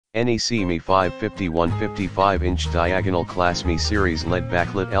NEC Me551 55-inch diagonal class Me series LED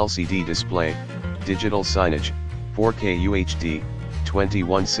backlit LCD display, digital signage, 4K UHD,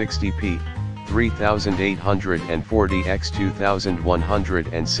 2160p,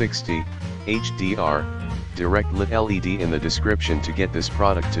 3840x2160 HDR, direct lit LED in the description to get this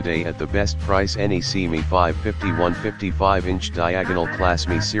product today at the best price. NEC Me551 55-inch diagonal class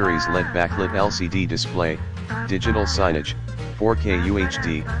Me series LED backlit LCD display, digital signage, 4K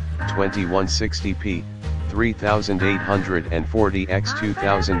UHD, 2160p,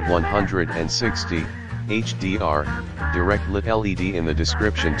 3840x2160 HDR, direct lit LED in the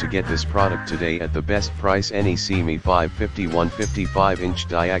description to get this product today at the best price. NEC Me551 55-inch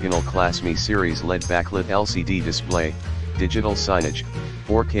diagonal class Me series LED backlit LCD display, digital signage,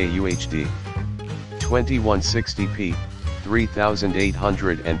 4K UHD, 2160p,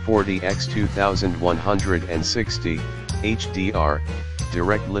 3840x2160 HDR,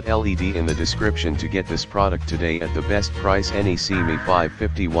 direct lit LED in the description to get this product today at the best price. NEC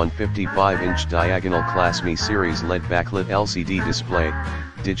Me551 55-inch diagonal class Me series LED backlit LCD display,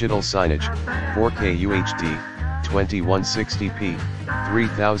 digital signage, 4K UHD, 2160p,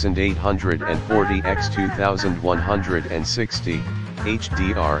 3840x2160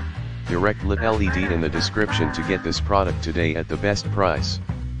 HDR, direct lit LED in the description to get this product today at the best price.